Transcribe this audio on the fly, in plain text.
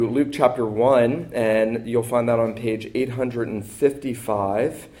Luke chapter 1, and you'll find that on page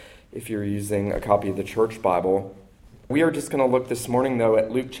 855 if you're using a copy of the Church Bible. We are just going to look this morning, though,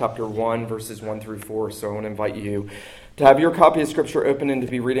 at Luke chapter 1, verses 1 through 4, so I want to invite you to have your copy of Scripture open and to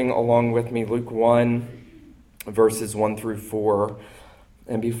be reading along with me, Luke 1, verses 1 through 4.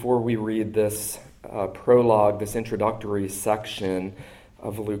 And before we read this prologue, this introductory section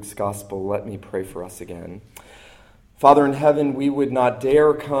of Luke's Gospel, let me pray for us again. Father in heaven, we would not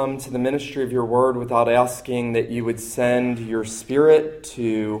dare come to the ministry of your word without asking that you would send your Spirit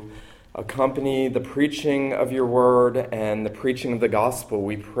to accompany the preaching of your word and the preaching of the gospel.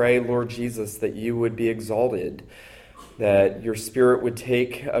 We pray, Lord Jesus, that you would be exalted, that your Spirit would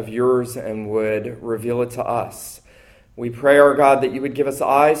take of yours and would reveal it to us. We pray, our God, that you would give us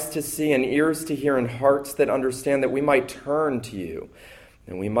eyes to see and ears to hear and hearts that understand, that we might turn to you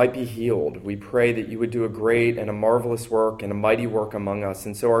and we might be healed. We pray that you would do a great and a marvelous work and a mighty work among us.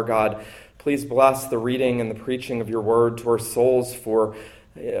 And so, our God, please bless the reading and the preaching of your word to our souls for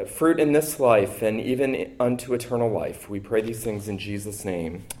fruit in this life and even unto eternal life. We pray these things in Jesus'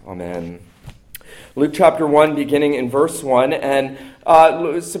 name. Amen. Luke chapter 1, beginning in verse 1. And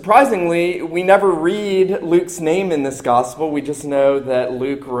surprisingly, we never read Luke's name in this gospel. We just know that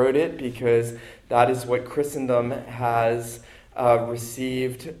Luke wrote it because that is what Christendom has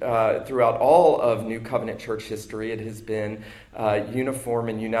received throughout all of New Covenant church history. It has been uniform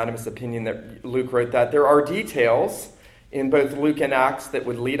and unanimous opinion that Luke wrote that. There are details in both Luke and Acts that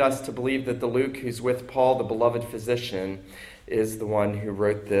would lead us to believe that the Luke who's with Paul, the beloved physician, is the one who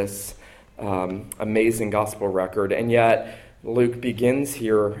wrote this amazing gospel record. And yet, Luke begins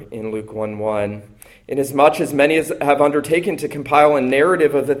here in Luke 1:1. Inasmuch as many have undertaken to compile a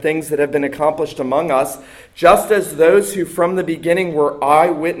narrative of the things that have been accomplished among us, just as those who from the beginning were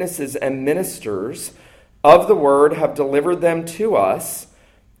eyewitnesses and ministers of the word have delivered them to us,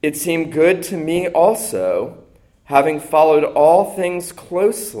 it seemed good to me also, having followed all things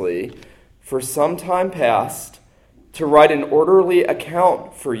closely for some time past, to write an orderly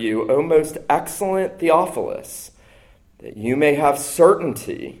account for you, O most excellent Theophilus, that you may have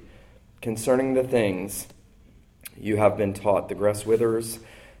certainty concerning the things you have been taught. The grass withers,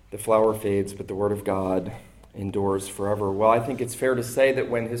 the flower fades, but the word of God endures forever. Well, I think it's fair to say that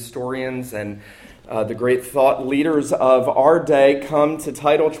when historians and the great thought leaders of our day come to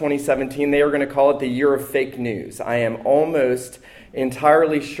title 2017, they are going to call it the year of fake news. I am almost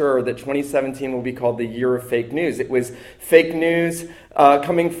entirely sure that 2017 will be called the year of fake news. It was fake news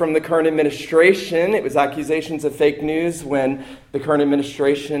coming from the current administration. It was accusations of fake news when the current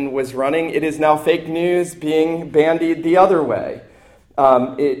administration was running. It is now fake news being bandied the other way.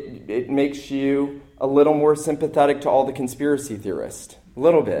 It makes you a little more sympathetic to all the conspiracy theorists. A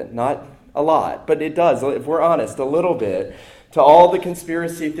little bit, not a lot, but it does, if we're honest, a little bit, to all the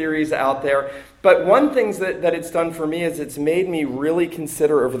conspiracy theories out there. But one thing that it's done for me is it's made me really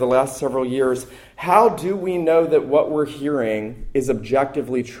consider over the last several years, how do we know that what we're hearing is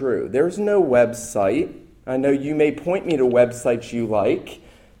objectively true? There's no website. I know you may point me to websites you like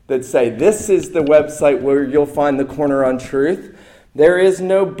that say this is the website where you'll find the corner on truth. There is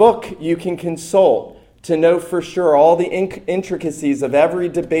no book you can consult to know for sure all the intricacies of every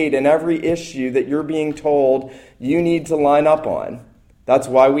debate and every issue that you're being told you need to line up on. That's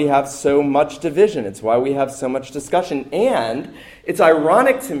why we have so much division. It's why we have so much discussion. And it's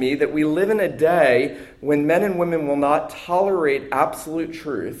ironic to me that we live in a day when men and women will not tolerate absolute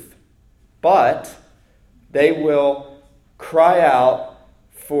truth, but they will cry out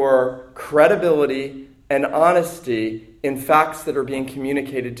for credibility and honesty in facts that are being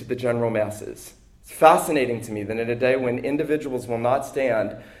communicated to the general masses. It's fascinating to me that in a day when individuals will not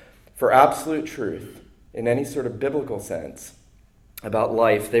stand for absolute truth in any sort of biblical sense about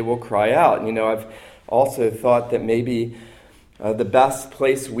life, they will cry out. You know, I've also thought that maybe the best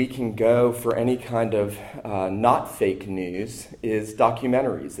place we can go for any kind of not fake news is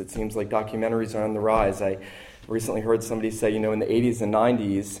documentaries. It seems like documentaries are on the rise. I recently heard somebody say, in the 80s and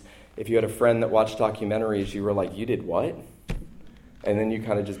 90s, if you had a friend that watched documentaries, you were like, you did what? And then you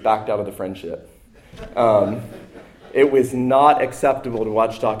kind of just backed out of the friendship. It was not acceptable to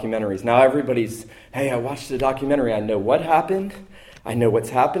watch documentaries. Now everybody's, hey, I watched the documentary. I know what happened. I know what's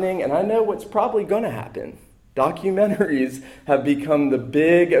happening, and I know what's probably going to happen. Documentaries have become the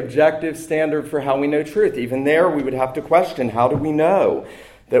big objective standard for how we know truth. Even there, we would have to question, how do we know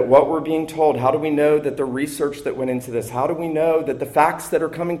that what we're being told, how do we know that the research that went into this, how do we know that the facts that are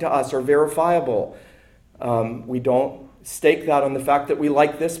coming to us are verifiable? We don't stake that on the fact that we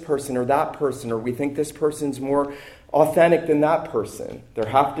like this person or that person, or we think this person's more authentic than that person. There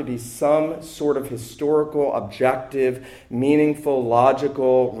have to be some sort of historical, objective, meaningful,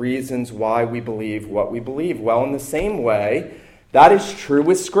 logical reasons why we believe what we believe. Well, in the same way, that is true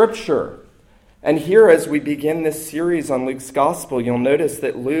with Scripture. And here, as we begin this series on Luke's Gospel, you'll notice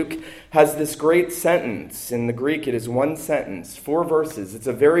that Luke has this great sentence. In the Greek, it is one sentence, 4 verses. It's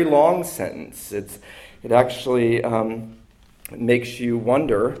a very long sentence. It actually makes you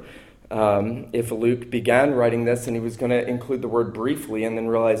wonder if Luke began writing this and he was going to include the word briefly and then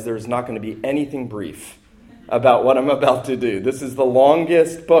realize there's not going to be anything brief about what I'm about to do. This is the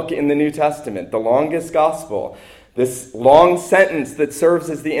longest book in the New Testament, the longest gospel. This long sentence that serves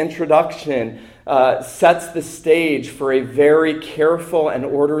as the introduction sets the stage for a very careful and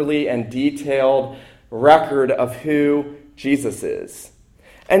orderly and detailed record of who Jesus is.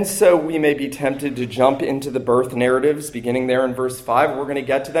 And so we may be tempted to jump into the birth narratives, beginning there in verse 5. We're going to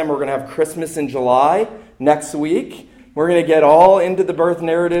get to them. We're going to have Christmas in July next week. We're going to get all into the birth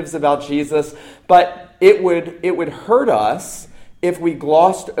narratives about Jesus. But it would hurt us if we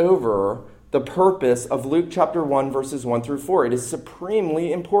glossed over the purpose of Luke chapter 1, verses 1 through 4. It is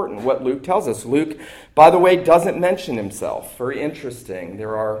supremely important what Luke tells us. Luke, by the way, doesn't mention himself. Very interesting.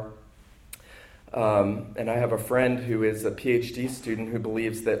 There are, and I have a friend who is a PhD student who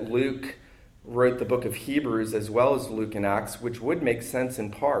believes that Luke wrote the book of Hebrews as well as Luke and Acts, which would make sense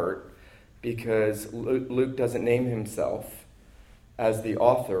in part because Luke doesn't name himself as the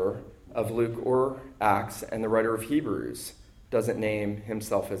author of Luke or Acts, and the writer of Hebrews doesn't name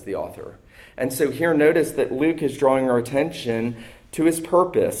himself as the author. And so here notice that Luke is drawing our attention to his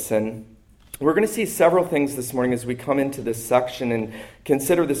purpose. And we're going to see several things this morning as we come into this section and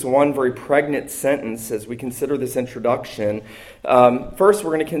consider this one very pregnant sentence as we consider this introduction. First,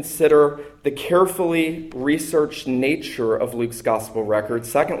 we're going to consider the carefully researched nature of Luke's gospel record.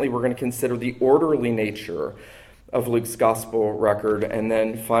 Secondly, we're going to consider the orderly nature of Luke's gospel record. And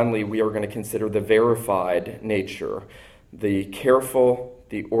then finally, we are going to consider the verified nature, the careful,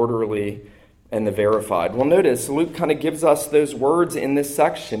 the orderly, and the verified. Well, notice Luke kind of gives us those words in this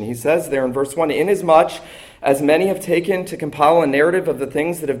section. He says there in verse 1, "Inasmuch as many have taken to compile a narrative of the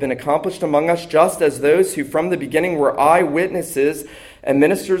things that have been accomplished among us, just as those who from the beginning were eyewitnesses and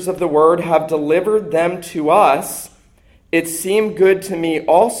ministers of the word have delivered them to us, it seemed good to me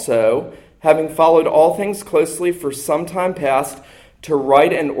also, having followed all things closely for some time past, to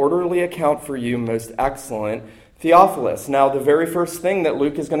write an orderly account for you, most excellent Theophilus." Now, the very first thing that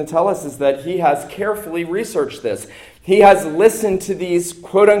Luke is going to tell us is that he has carefully researched this. He has listened to these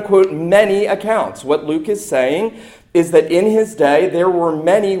quote-unquote many accounts. What Luke is saying is that in his day, there were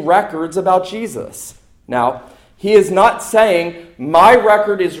many records about Jesus. Now, he is not saying, my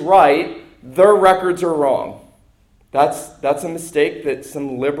record is right, their records are wrong. That's a mistake that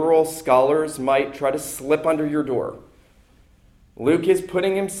some liberal scholars might try to slip under your door. Luke is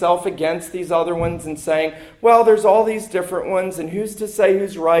putting himself against these other ones and saying, well, there's all these different ones, and who's to say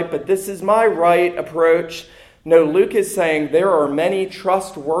who's right, but this is my right approach. No, Luke is saying there are many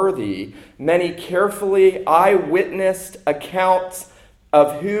trustworthy, many carefully eyewitnessed accounts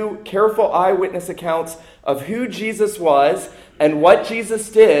of careful eyewitness accounts of who Jesus was and what Jesus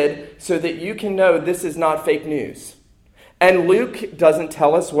did so that you can know this is not fake news. And Luke doesn't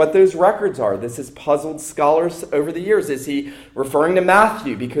tell us what those records are. This has puzzled scholars over the years. Is he referring to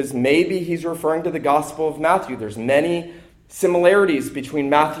Matthew? Because maybe he's referring to the Gospel of Matthew. There's many similarities between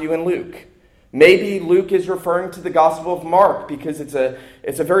Matthew and Luke. Maybe Luke is referring to the Gospel of Mark because it's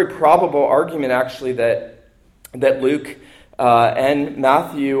a very probable argument actually that Luke and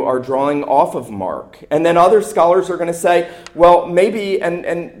Matthew are drawing off of Mark. And then other scholars are going to say, well, maybe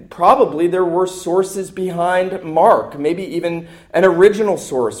and probably there were sources behind Mark, maybe even an original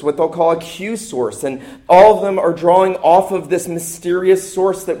source, what they'll call a Q source. And all of them are drawing off of this mysterious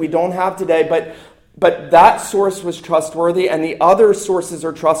source that we don't have today. But that source was trustworthy, and the other sources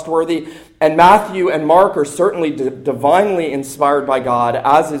are trustworthy. And Matthew and Mark are certainly divinely inspired by God,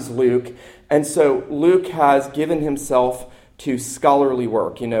 as is Luke. And so Luke has given himself to scholarly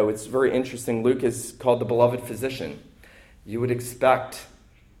work. You know, it's very interesting. Luke is called the beloved physician. You would expect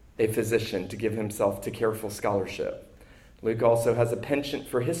a physician to give himself to careful scholarship. Luke also has a penchant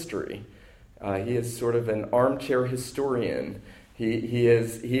for history. He is sort of an armchair historian. He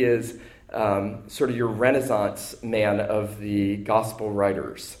is sort of your Renaissance man of the gospel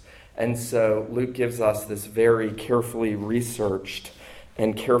writers. And so Luke gives us this very carefully researched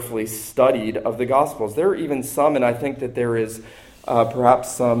and carefully studied of the Gospels. There are even some, and I think that there is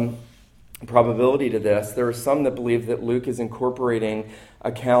perhaps some probability to this, there are some that believe that Luke is incorporating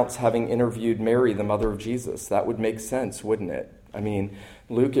accounts having interviewed Mary, the mother of Jesus. That would make sense, wouldn't it? I mean,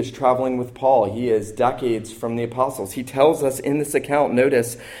 Luke is traveling with Paul. He is decades from the apostles. He tells us in this account,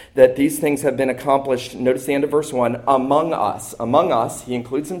 notice, that these things have been accomplished, notice the end of verse 1, among us. Among us, he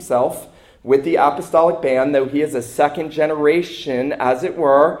includes himself with the apostolic band, though he is a second generation, as it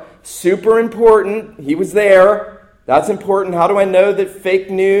were. Super important. He was there. That's important. How do I know that fake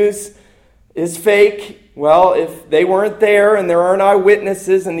news is fake? Well, if they weren't there and there aren't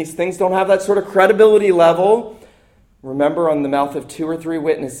eyewitnesses and these things don't have that sort of credibility level, remember, on the mouth of 2 or 3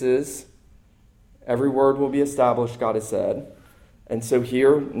 witnesses, every word will be established, God has said. And so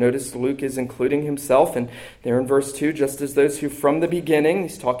here, notice Luke is including himself, and there in verse 2, just as those who from the beginning,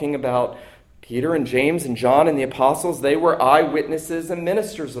 he's talking about Peter and James and John and the apostles, they were eyewitnesses and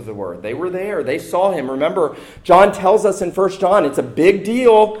ministers of the word. They were there. They saw him. Remember, John tells us in 1 John, it's a big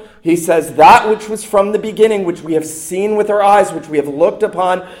deal. He says, that which was from the beginning, which we have seen with our eyes, which we have looked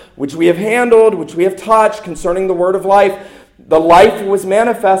upon, which we have handled, which we have touched concerning the word of life. The life was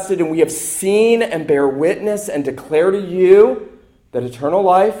manifested, and we have seen and bear witness and declare to you that eternal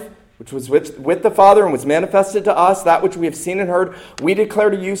life, which was with the Father and was manifested to us, that which we have seen and heard, we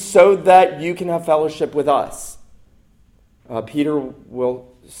declare to you so that you can have fellowship with us. Peter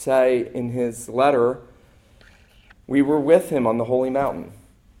will say in his letter, we were with him on the holy mountain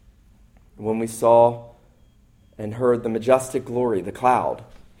when we saw and heard the majestic glory, the cloud.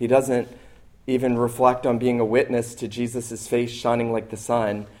 He doesn't even reflect on being a witness to Jesus' face shining like the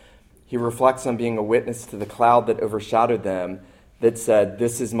sun. He reflects on being a witness to the cloud that overshadowed them, that said,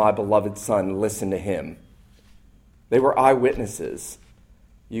 this is my beloved son, listen to him. They were eyewitnesses.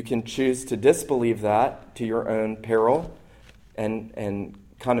 You can choose to disbelieve that to your own peril and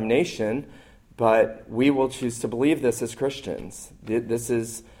condemnation, but we will choose to believe this as Christians. This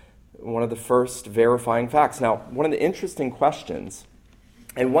is one of the first verifying facts. Now, one of the interesting questions,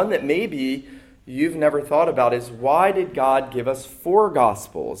 and one that maybe you've never thought about, is why did God give us 4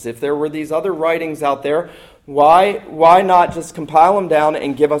 Gospels? If there were these other writings out there, why not just compile them down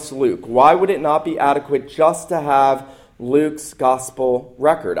and give us Luke? Why would it not be adequate just to have Luke's gospel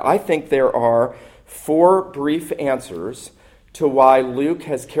record? I think there are 4 brief answers to why Luke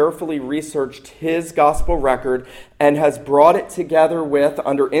has carefully researched his gospel record and has brought it together with,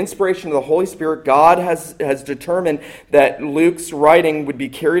 under inspiration of the Holy Spirit, God has determined that Luke's writing would be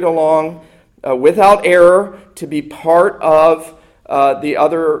carried along without error to be part of the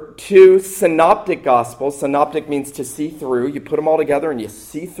other 2 synoptic gospels. Synoptic means to see through. You put them all together and you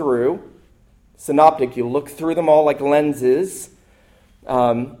see through. Synoptic, you look through them all like lenses.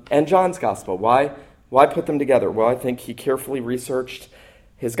 And John's gospel. Why put them together? Well, I think he carefully researched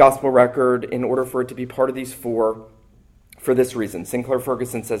his gospel record in order for it to be part of these 4 for this reason. Sinclair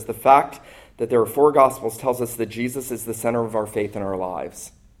Ferguson says, the fact that there are 4 gospels tells us that Jesus is the center of our faith in our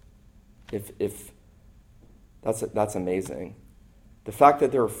lives. If that's amazing. The fact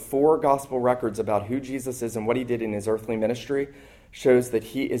that there are 4 gospel records about who Jesus is and what he did in his earthly ministry shows that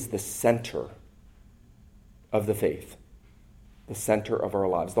he is the center of the faith, the center of our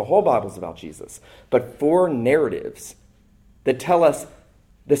lives. The whole Bible is about Jesus, but 4 narratives that tell us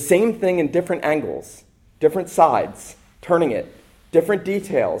the same thing in different angles, different sides, turning it, different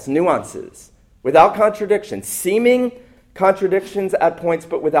details, nuances, without contradiction, seeming contradictions at points,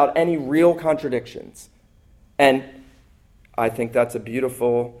 but without any real contradictions. And I think that's a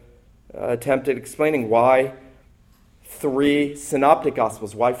beautiful attempt at explaining why 3 synoptic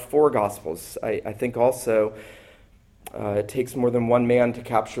gospels, why 4 gospels. I think also it takes more than one man to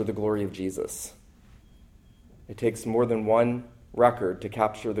capture the glory of Jesus. It takes more than one record to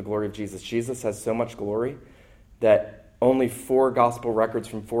capture the glory of Jesus. Jesus has so much glory that only 4 gospel records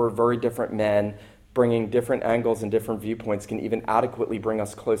from 4 very different men bringing different angles and different viewpoints can even adequately bring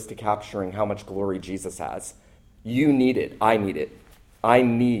us close to capturing how much glory Jesus has. You need it. I need it. I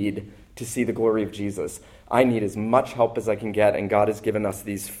need to see the glory of Jesus. I need as much help as I can get, and God has given us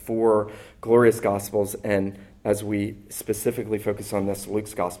these 4 glorious gospels, and as we specifically focus on this,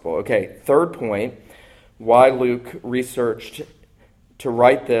 Luke's gospel. Okay, third point, why Luke researched to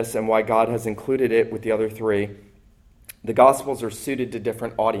write this and why God has included it with the other 3. The gospels are suited to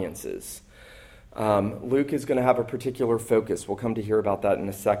different audiences. Luke is going to have a particular focus. We'll come to hear about that in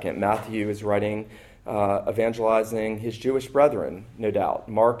a second. Matthew is writing evangelizing his Jewish brethren, no doubt.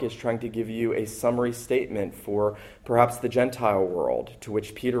 Mark is trying to give you a summary statement for perhaps the Gentile world to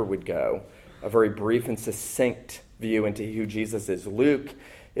which Peter would go, a very brief and succinct view into who Jesus is. Luke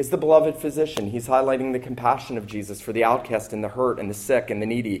is the beloved physician. He's highlighting the compassion of Jesus for the outcast and the hurt and the sick and the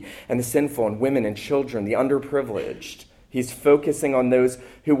needy and the sinful and women and children, the underprivileged. He's focusing on those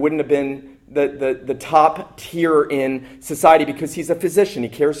who wouldn't have been the top tier in society because he's a physician. He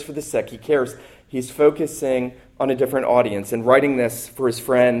cares for the sick. He's focusing on a different audience and writing this for his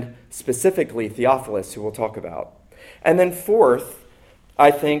friend, specifically Theophilus, who we'll talk about. And then fourth,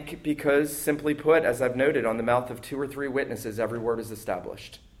 I think because, simply put, as I've noted, on the mouth of 2 or 3 witnesses, every word is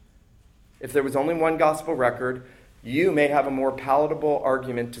established. If there was only one gospel record, you may have a more palatable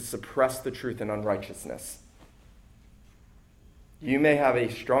argument to suppress the truth in unrighteousness. You may have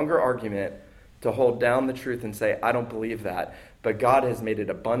a stronger argument to hold down the truth and say, I don't believe that. But God has made it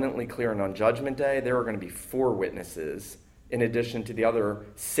abundantly clear, and on Judgment Day, there are going to be 4 witnesses, in addition to the other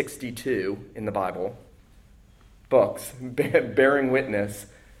 62 in the Bible, books, bearing witness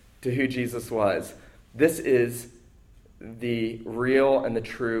to who Jesus was. This is the real and the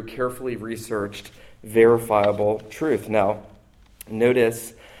true, carefully researched, verifiable truth. Now,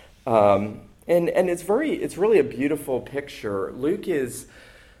 notice, and it's really a beautiful picture. Luke is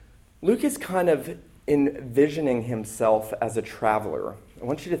kind of envisioning himself as a traveler. I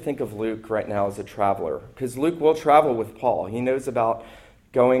want you to think of Luke right now as a traveler, because Luke will travel with Paul. He knows about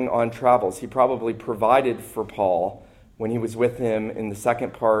going on travels. He probably provided for Paul when he was with him in the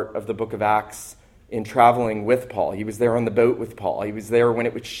second part of the book of Acts in traveling with Paul. He was there on the boat with Paul. He was there when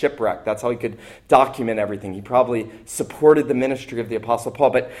it was shipwrecked. That's how he could document everything. He probably supported the ministry of the Apostle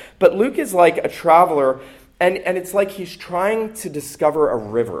Paul. But Luke is like a traveler, and it's like he's trying to discover a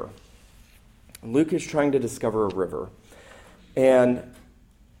river. Luke is trying to discover a river. And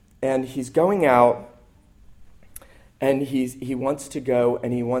he's going out, and he wants to go,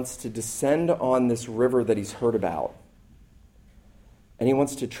 and he wants to descend on this river that he's heard about. And he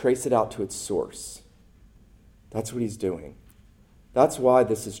wants to trace it out to its source. That's what he's doing. That's why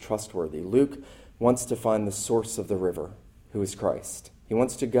this is trustworthy. Luke wants to find the source of the river, who is Christ. He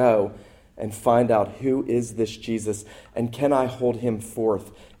wants to go and find out, who is this Jesus, and can I hold him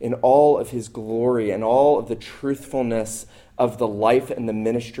forth in all of his glory and all of the truthfulness of the life and the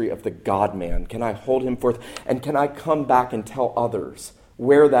ministry of the God-man? Can I hold him forth, and can I come back and tell others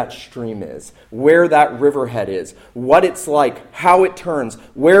where that stream is, where that riverhead is, what it's like, how it turns,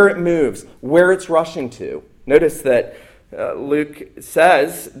 where it moves, where it's rushing to? Notice that Luke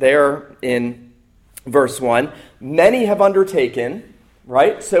says there in verse 1, many have undertaken,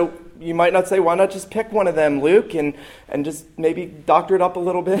 right? So you might not say, why not just pick one of them, Luke, and just maybe doctor it up a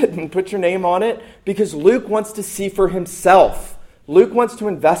little bit and put your name on it? Because Luke wants to see for himself. Luke wants to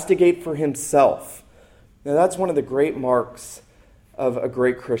investigate for himself. Now, that's one of the great marks of a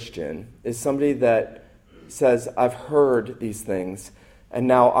great Christian, is somebody that says, I've heard these things, and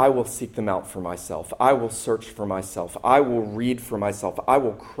now I will seek them out for myself. I will search for myself. I will read for myself. I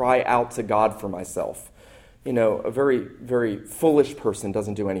will cry out to God for myself. You know, a very, very foolish person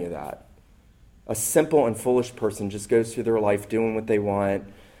doesn't do any of that. A simple and foolish person just goes through their life doing what they want,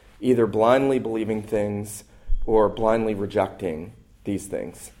 either blindly believing things or blindly rejecting these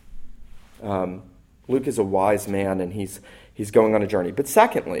things. Luke is a wise man, and he's going on a journey. But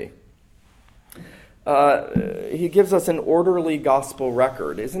secondly, he gives us an orderly gospel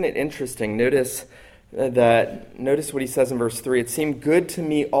record. Isn't it interesting? Notice what he says in verse 3. It seemed good to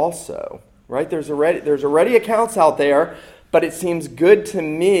me also. Right? There's already accounts out there, but it seems good to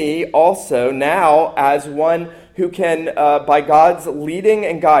me also now, as one who can, by God's leading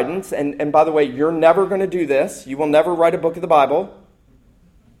and guidance, and by the way, you're never going to do this. You will never write a book of the Bible.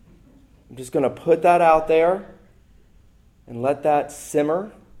 I'm just going to put that out there and let that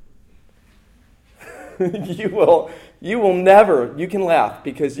simmer. You will never, you can laugh,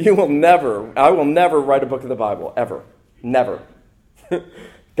 because I will never write a book of the Bible, ever. Never.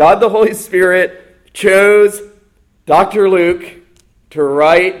 God the Holy Spirit chose Dr. Luke to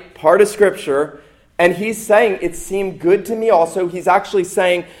write part of Scripture, and he's saying, it seemed good to me also. He's actually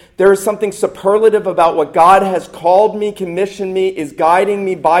saying there is something superlative about what God has called me, commissioned me, is guiding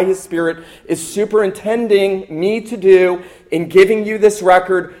me by his Spirit, is superintending me to do in giving you this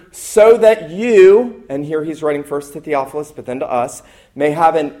record, so that you, and here he's writing first to Theophilus, but then to us, may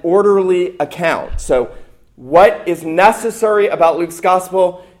have an orderly account. So what is necessary about Luke's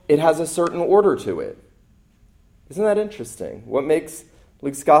gospel? It has a certain order to it. Isn't that interesting? What makes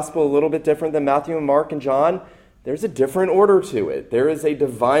Luke's gospel a little bit different than Matthew and Mark and John? There's a different order to it. There is a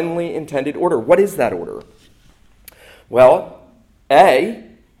divinely intended order. What is that order? Well,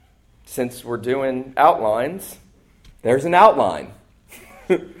 since we're doing outlines, there's an outline.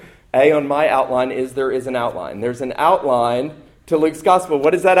 A on my outline is there is an outline. There's an outline to Luke's gospel.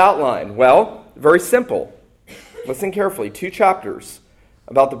 What is that outline? Well, very simple. Listen carefully. 2 chapters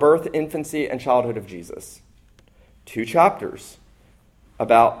about the birth, infancy, and childhood of Jesus. 2 chapters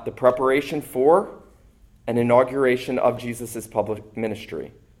about the preparation for and inauguration of Jesus' public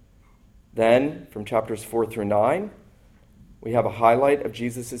ministry. Then, from chapters 4 through 9, we have a highlight of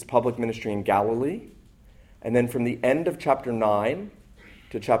Jesus' public ministry in Galilee. And then from the end of chapter 9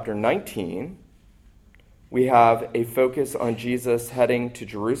 to chapter 19, we have a focus on Jesus heading to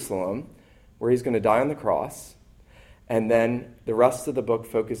Jerusalem, where he's going to die on the cross. And then the rest of the book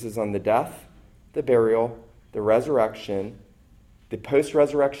focuses on the death, the burial, the resurrection, the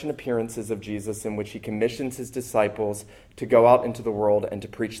post-resurrection appearances of Jesus, in which he commissions his disciples to go out into the world and to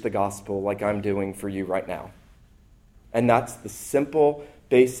preach the gospel like I'm doing for you right now. And that's the simple,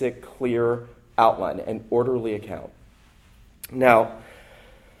 basic, clear outline, an orderly account. Now,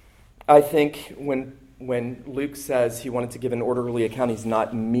 I think when Luke says he wanted to give an orderly account, he's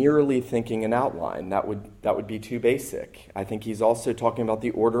not merely thinking an outline. That would be too basic. I think he's also talking about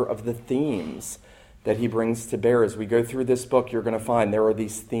the order of the themes that he brings to bear. As we go through this book, you're going to find there are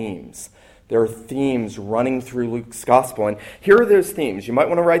these themes. There are themes running through Luke's gospel. And here are those themes. You might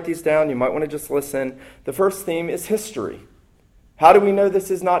want to write these down. You might want to just listen. The first theme is history. How do we know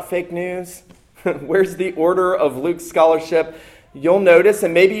this is not fake news? Where's the order of Luke's scholarship? You'll notice,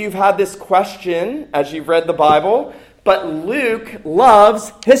 and maybe you've had this question as you've read the Bible, but Luke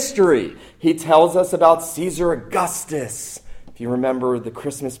loves history. He tells us about Caesar Augustus. If you remember the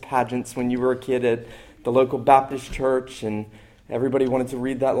Christmas pageants when you were a kid at the local Baptist church, and everybody wanted to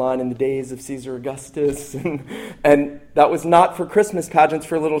read that line, in the days of Caesar Augustus. And that was not for Christmas pageants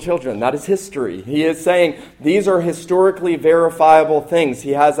for little children. That is history. He is saying these are historically verifiable things.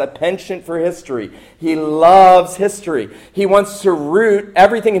 He has a penchant for history. He loves history. He wants to root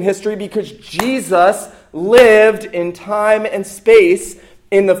everything in history because Jesus lived in time and space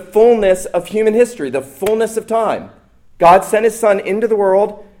in the fullness of human history, the fullness of time. God sent his son into the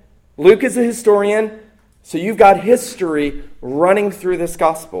world. Luke is a historian. So you've got history running through this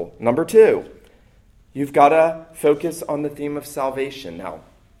gospel. Number two, you've got to focus on the theme of salvation. Now,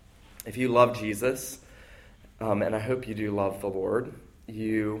 if you love Jesus, and I hope you do love the Lord,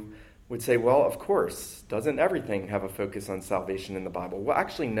 you would say, well, of course, doesn't everything have a focus on salvation in the Bible? Well,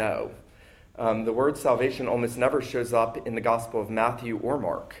 actually, no. The word salvation almost never shows up in the Gospel of Matthew or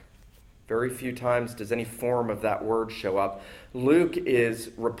Mark. Very few times does any form of that word show up. Luke is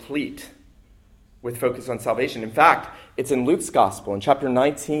replete with focus on salvation. In fact, it's in Luke's gospel, in chapter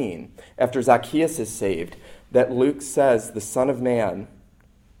 19, after Zacchaeus is saved, that Luke says the Son of Man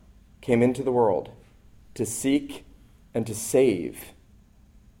came into the world to seek and to save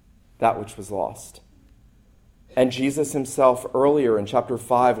that which was lost. And Jesus himself, earlier in chapter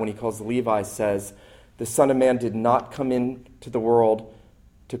 5, when he calls Levi, says, the Son of Man did not come into the world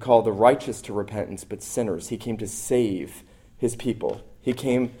to call the righteous to repentance, but sinners. He came to save his people. He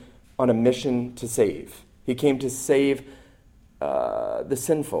came on a mission to save. He came to save the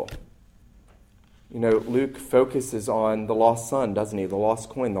sinful. You know, Luke focuses on the lost son, doesn't he? The lost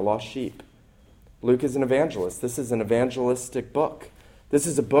coin, the lost sheep. Luke is an evangelist. This is an evangelistic book. This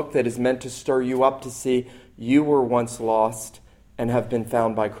is a book that is meant to stir you up to see you were once lost and have been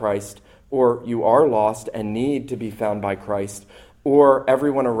found by Christ, or you are lost and need to be found by Christ, or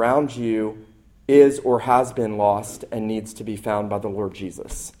everyone around you is or has been lost and needs to be found by the Lord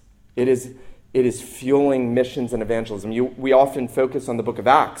Jesus. It is fueling missions and evangelism. We often focus on the book of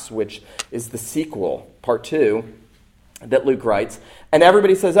Acts, which is the sequel, part 2, that Luke writes. And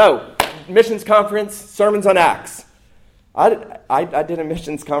everybody says, oh, missions conference, sermons on Acts. I did a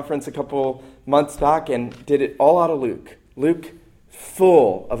missions conference a couple months back and did it all out of Luke. Luke,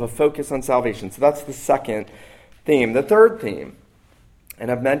 full of a focus on salvation. So that's the second theme. The third theme,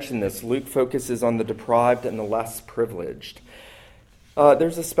 and I've mentioned this, Luke focuses on the deprived and the less privileged.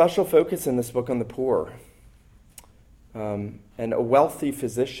 There's a special focus in this book on the poor, and a wealthy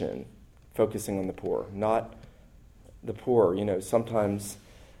physician focusing on the poor, not the poor. You know, sometimes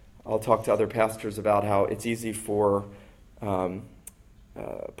I'll talk to other pastors about how it's easy for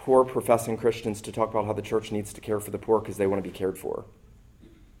poor professing Christians to talk about how the church needs to care for the poor because they want to be cared for.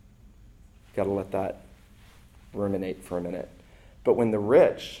 Got to let that ruminate for a minute. But when the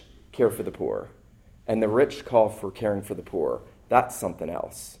rich care for the poor, and the rich call for caring for the poor, that's something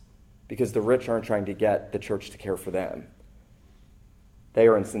else. Because the rich aren't trying to get the church to care for them. They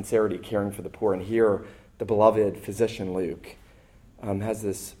are in sincerity caring for the poor. And here, the beloved physician Luke has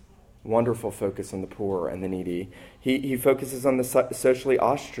this wonderful focus on the poor and the needy. He focuses on the socially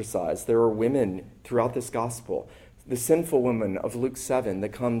ostracized. There are women throughout this gospel. The sinful woman of Luke 7 that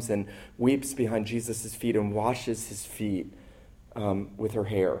comes and weeps behind Jesus' feet and washes his feet with her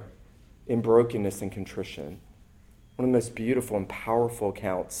hair in brokenness and contrition. One of the most beautiful and powerful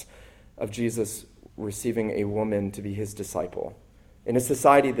accounts of Jesus receiving a woman to be his disciple in a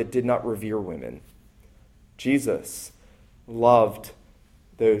society that did not revere women. Jesus loved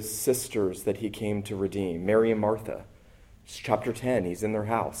those sisters that he came to redeem, Mary and Martha. It's chapter 10, he's in their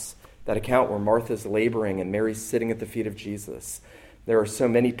house. That account where Martha's laboring and Mary's sitting at the feet of Jesus. There are so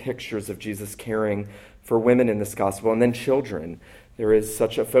many pictures of Jesus caring for women in this gospel, and then children. There is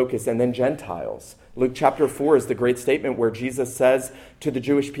such a focus, and then Gentiles. Luke chapter 4 is the great statement where Jesus says to the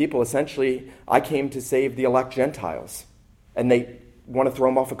Jewish people, essentially, I came to save the elect Gentiles. And they want to throw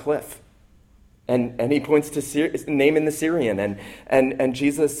him off a cliff. And he points to Naaman the Syrian, and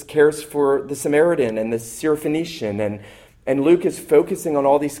Jesus cares for the Samaritan and the Syrophoenician, and Luke is focusing on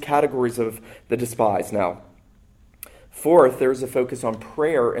all these categories of the despised. Now, fourth, there's a focus on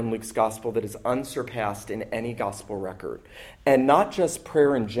prayer in Luke's gospel that is unsurpassed in any gospel record. And not just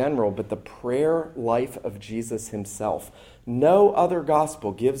prayer in general, but the prayer life of Jesus himself. No other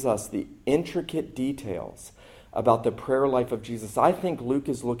gospel gives us the intricate details about the prayer life of Jesus. I think Luke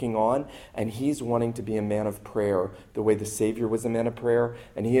is looking on, and he's wanting to be a man of prayer the way the Savior was a man of prayer.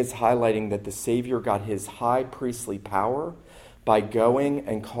 And he is highlighting that the Savior got his high priestly power by going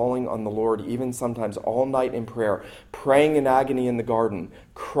and calling on the Lord, even sometimes all night in prayer, praying in agony in the garden,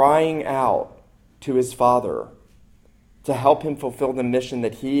 crying out to his Father to help him fulfill the mission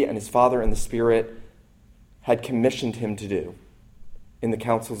that he and his Father and the Spirit had commissioned him to do in the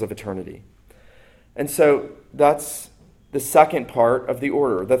councils of eternity. And so that's the second part of the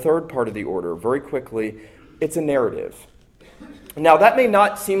order. The third part of the order, very quickly, it's a narrative. Now, that may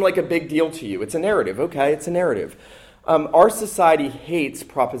not seem like a big deal to you. It's a narrative. Okay, it's a narrative. Our society hates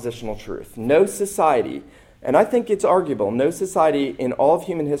propositional truth. No society, and I think it's arguable, no society in all of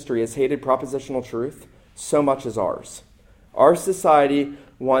human history has hated propositional truth so much as ours. Our society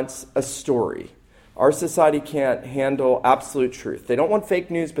wants a story. Our society can't handle absolute truth. They don't want fake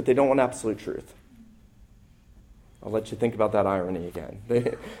news, but they don't want absolute truth. I'll let you think about that irony again.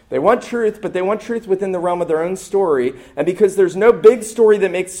 They want truth, but they want truth within the realm of their own story. And because there's no big story that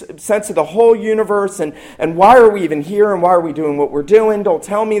makes sense of the whole universe, and why are we even here, and why are we doing what we're doing? Don't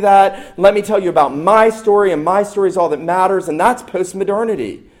tell me that. Let me tell you about my story, and my story is all that matters, and that's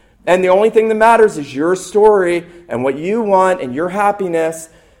postmodernity. And the only thing that matters is your story, and what you want, and your happiness.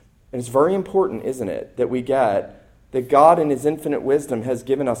 And it's very important, isn't it, that we get that God in his infinite wisdom has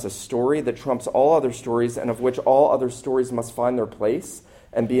given us a story that trumps all other stories and of which all other stories must find their place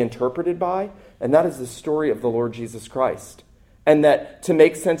and be interpreted by, and that is the story of the Lord Jesus Christ. And that to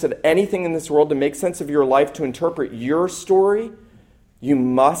make sense of anything in this world, to make sense of your life, to interpret your story, you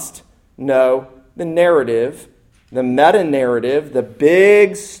must know the narrative, the meta-narrative, the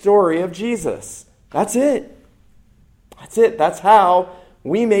big story of Jesus. That's it. That's it. That's how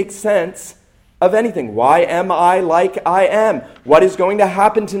we make sense of anything. Why am I like I am? What is going to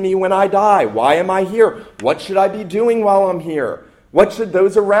happen to me when I die? Why am I here? What should I be doing while I'm here? What should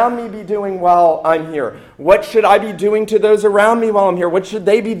those around me be doing while I'm here? What should I be doing to those around me while I'm here? What should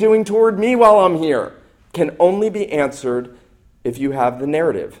they be doing toward me while I'm here? Can only be answered if you have the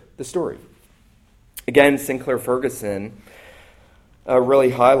narrative, the story. Again, Sinclair Ferguson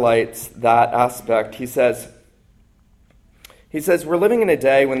really highlights that aspect. He says, we're living in a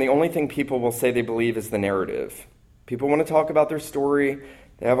day when the only thing people will say they believe is the narrative. People want to talk about their story.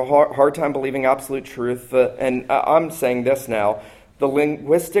 They have a hard time believing absolute truth. And I'm saying this now. The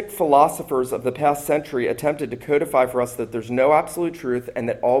linguistic philosophers of the past century attempted to codify for us that there's no absolute truth and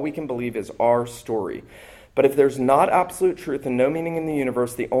that all we can believe is our story. But if there's not absolute truth and no meaning in the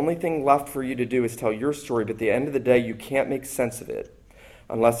universe, the only thing left for you to do is tell your story. But at the end of the day, you can't make sense of it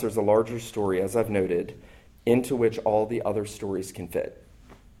unless there's a larger story, as I've noted, into which all the other stories can fit.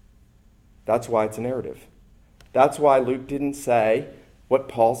 That's why it's a narrative. That's why Luke didn't say what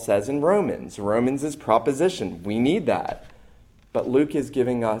Paul says in Romans. Romans is proposition. We need that. But Luke is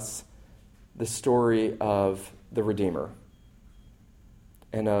giving us the story of the Redeemer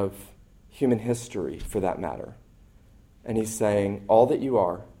and of human history, for that matter. And he's saying all that you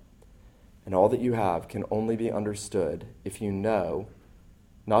are and all that you have can only be understood if you know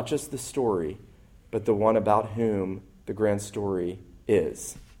not just the story, but the one about whom the grand story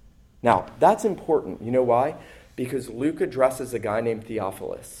is. Now, that's important. You know why? Because Luke addresses a guy named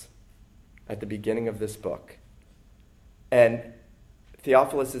Theophilus at the beginning of this book. And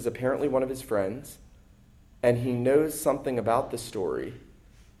Theophilus is apparently one of his friends, and he knows something about the story,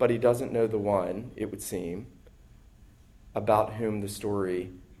 but he doesn't know the one, it would seem, about whom the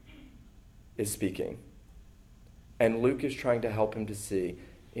story is speaking. And Luke is trying to help him to see,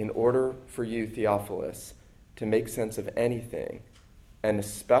 in order for you, Theophilus, to make sense of anything, and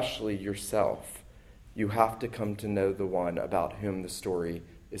especially yourself, you have to come to know the one about whom the story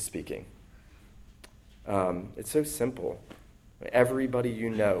is speaking. It's so simple. Everybody you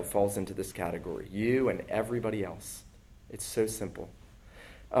know falls into this category. You and everybody else. It's so simple.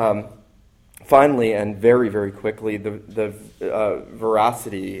 Finally, and very, very quickly, the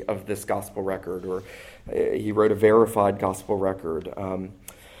veracity of this gospel record, or he wrote a verified gospel record.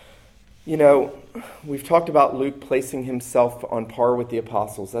 We've talked about Luke placing himself on par with the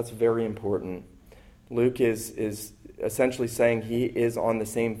apostles. That's very important. Luke is essentially saying he is on the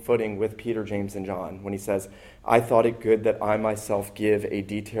same footing with Peter, James, and John when he says, I thought it good that I myself give a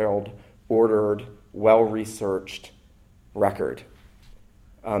detailed, ordered, well-researched record.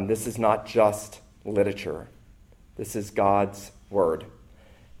 This is not just literature. This is God's word.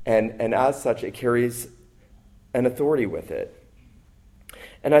 And as such, it carries an authority with it.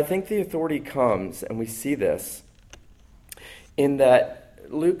 And I think the authority comes, and we see this, in that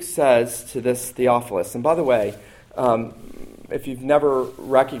Luke says to this Theophilus, and by the way, if you've never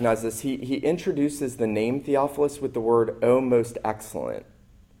recognized this, he introduces the name Theophilus with the word, O most excellent.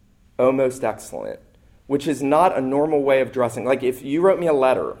 O most excellent. Which is not a normal way of addressing. Like if you wrote me a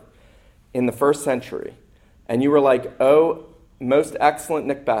letter in the first century, and you were like, oh, most excellent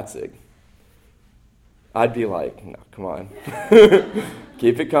Nick Batzig, I'd be like, no, come on.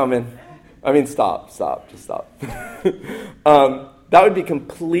 Keep it coming. I mean, stop, just stop. That would be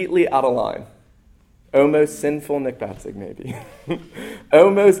completely out of line. Oh, most sinful Nick Batzig, maybe. Oh,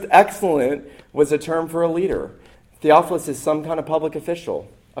 most excellent was a term for a leader. Theophilus is some kind of public official.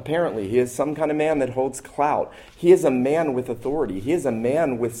 Apparently, he is some kind of man that holds clout. He is a man with authority. He is a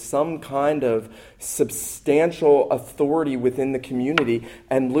man with some kind of substantial authority within the community.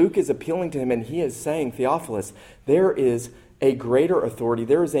 And Luke is appealing to him, and he is saying, Theophilus, there is a greater authority.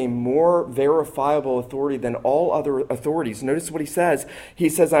 There is a more verifiable authority than all other authorities. Notice what he says. He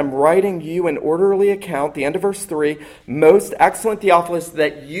says, I'm writing you an orderly account, the end of verse 3, most excellent Theophilus,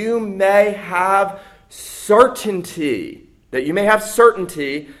 that you may have certainty. That you may have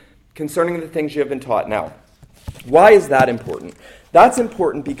certainty concerning the things you have been taught. Now, why is that important? That's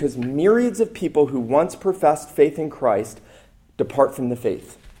important because myriads of people who once professed faith in Christ depart from the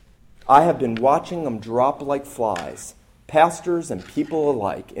faith. I have been watching them drop like flies, pastors and people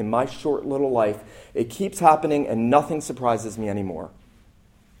alike, in my short little life. It keeps happening and nothing surprises me anymore.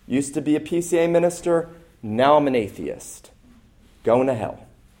 Used to be a PCA minister, now I'm an atheist. Going to hell.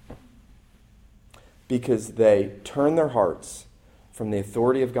 Because they turn their hearts from the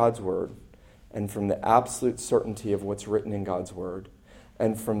authority of God's word and from the absolute certainty of what's written in God's word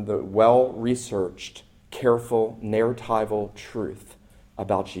and from the well-researched, careful, narratival truth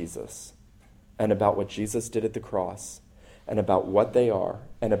about Jesus and about what Jesus did at the cross and about what they are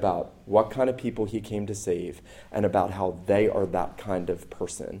and about what kind of people he came to save and about how they are that kind of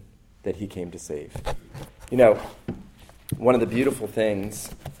person that he came to save. You know, one of the beautiful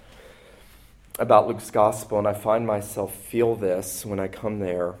things about Luke's gospel, and I find myself feel this when I come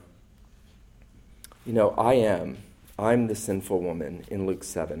there. You know, I'm the sinful woman in Luke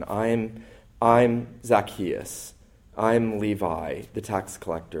 7. I'm Zacchaeus. I'm Levi, the tax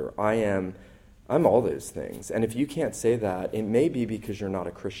collector. I'm all those things. And if you can't say that, it may be because you're not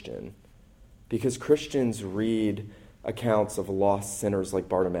a Christian. Because Christians read accounts of lost sinners like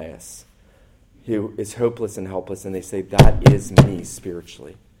Bartimaeus, who is hopeless and helpless, and they say, that is me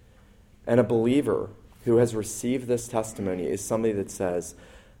spiritually. And a believer who has received this testimony is somebody that says,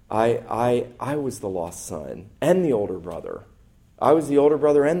 I was the lost son and the older brother. I was the older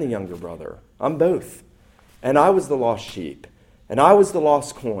brother and the younger brother. I'm both. And I was the lost sheep. And I was the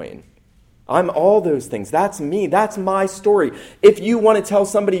lost coin. I'm all those things. That's me. That's my story. If you want to tell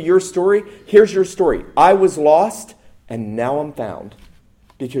somebody your story, here's your story. I was lost and now I'm found.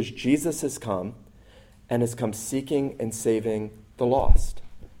 Because Jesus has come and has come seeking and saving the lost.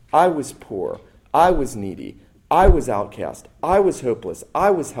 I was poor, I was needy, I was outcast, I was hopeless, I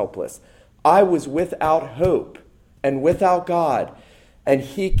was helpless, I was without hope and without God. And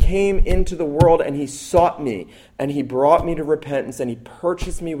he came into the world and he sought me and he brought me to repentance and he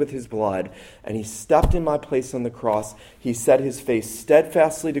purchased me with his blood and he stepped in my place on the cross. He set his face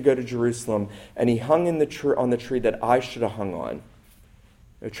steadfastly to go to Jerusalem and he hung on the tree that I should have hung on.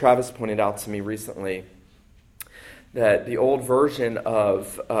 Travis pointed out to me recently that the old version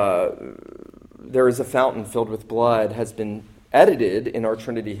of There is a Fountain Filled with Blood has been edited in our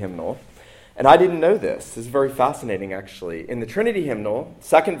Trinity hymnal. And I didn't know this. This is very fascinating, actually. In the Trinity hymnal,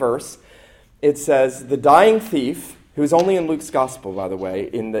 second verse, it says, the dying thief, who's only in Luke's gospel, by the way,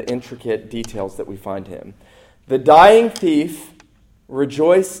 in the intricate details that we find him, the dying thief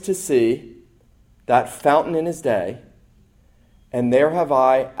rejoiced to see that fountain in his day, and there have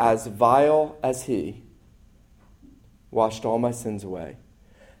I, as vile as he, washed all my sins away.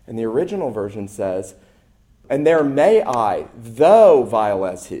 And the original version says, and there may I, though vile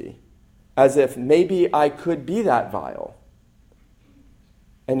as he, as if maybe I could be that vile.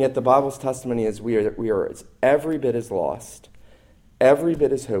 And yet the Bible's testimony is we are every bit as lost, every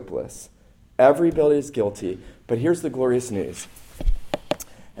bit as hopeless, every bit as guilty. But here's the glorious news.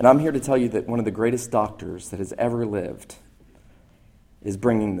 And I'm here to tell you that one of the greatest doctors that has ever lived is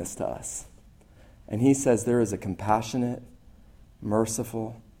bringing this to us. And he says there is a compassionate,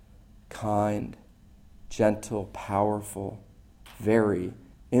 merciful, kind, gentle, powerful, very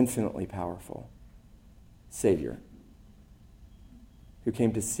infinitely powerful Savior who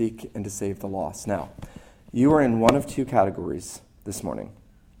came to seek and to save the lost. Now, you are in one of two categories this morning.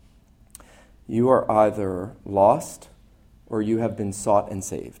 You are either lost or you have been sought and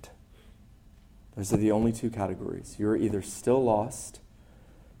saved. Those are the only two categories. You're either still lost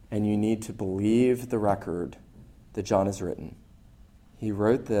and you need to believe the record that John has written. He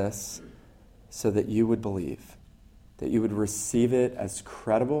wrote this so that you would believe, that you would receive it as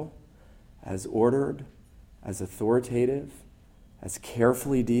credible, as ordered, as authoritative, as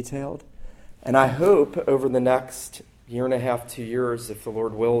carefully detailed. And I hope over the next year and a half, 2 years, if the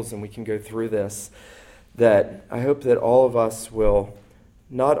Lord wills, and we can go through this, that I hope that all of us will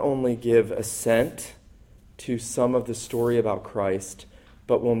not only give assent to some of the story about Christ,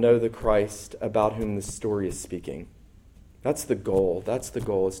 but will know the Christ about whom the story is speaking. That's the goal. That's the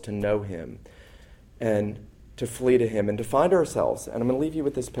goal, is to know him and to flee to him and to find ourselves. And I'm going to leave you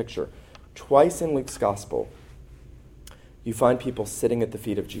with this picture. Twice in Luke's gospel, you find people sitting at the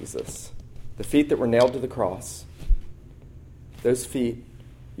feet of Jesus, the feet that were nailed to the cross. Those feet,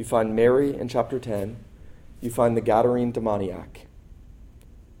 you find Mary in chapter 10, you find the Gadarene demoniac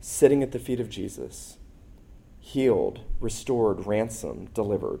sitting at the feet of Jesus, healed, restored, ransomed,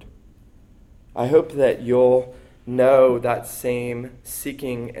 delivered. I hope that you'll know that same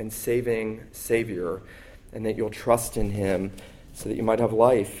seeking and saving Savior, and that you'll trust in him so that you might have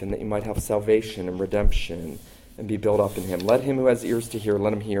life and that you might have salvation and redemption and be built up in him. Let him who has ears to hear,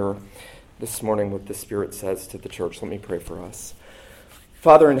 let him hear this morning what the Spirit says to the church. Let me pray for us.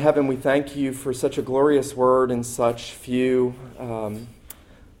 Father in heaven, we thank you for such a glorious word in such few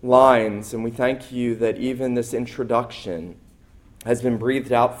lines, and we thank you that even this introduction has been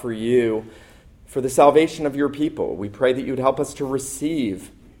breathed out for you for the salvation of your people. We pray that you would help us to receive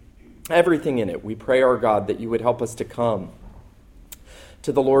everything in it. We pray, our God, that you would help us to come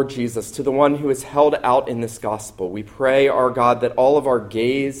to the Lord Jesus, to the one who is held out in this gospel. We pray, our God, that all of our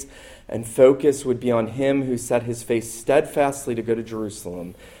gaze and focus would be on him who set his face steadfastly to go to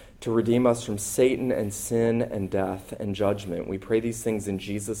Jerusalem to redeem us from Satan and sin and death and judgment. We pray these things in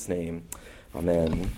Jesus' name. Amen.